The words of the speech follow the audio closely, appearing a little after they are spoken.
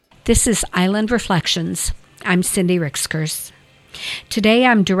This is Island Reflections. I'm Cindy Rixkers. Today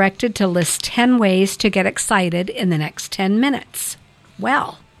I'm directed to list 10 ways to get excited in the next 10 minutes.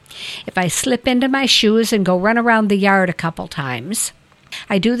 Well, if I slip into my shoes and go run around the yard a couple times,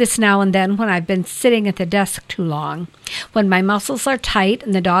 I do this now and then when I've been sitting at the desk too long. When my muscles are tight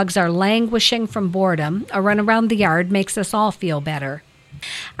and the dogs are languishing from boredom, a run around the yard makes us all feel better.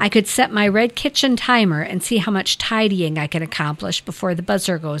 I could set my red kitchen timer and see how much tidying I can accomplish before the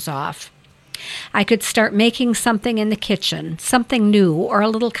buzzer goes off. I could start making something in the kitchen, something new or a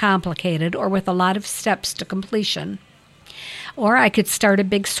little complicated or with a lot of steps to completion. Or I could start a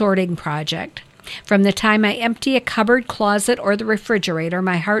big sorting project. From the time I empty a cupboard, closet, or the refrigerator,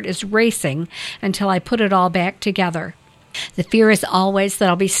 my heart is racing until I put it all back together. The fear is always that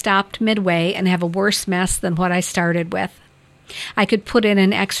I'll be stopped midway and have a worse mess than what I started with. I could put in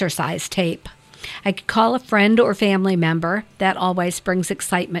an exercise tape. I could call a friend or family member. That always brings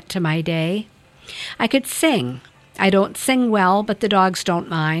excitement to my day. I could sing. I don't sing well, but the dogs don't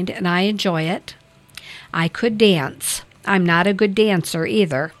mind, and I enjoy it. I could dance. I'm not a good dancer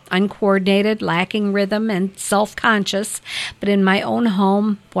either, uncoordinated, lacking rhythm, and self-conscious, but in my own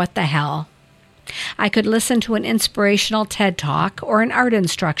home, what the hell? I could listen to an inspirational TED Talk or an art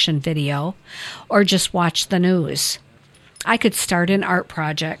instruction video, or just watch the news. I could start an art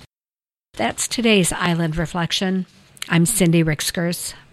project. That's today's Island Reflection. I'm Cindy Rixkers.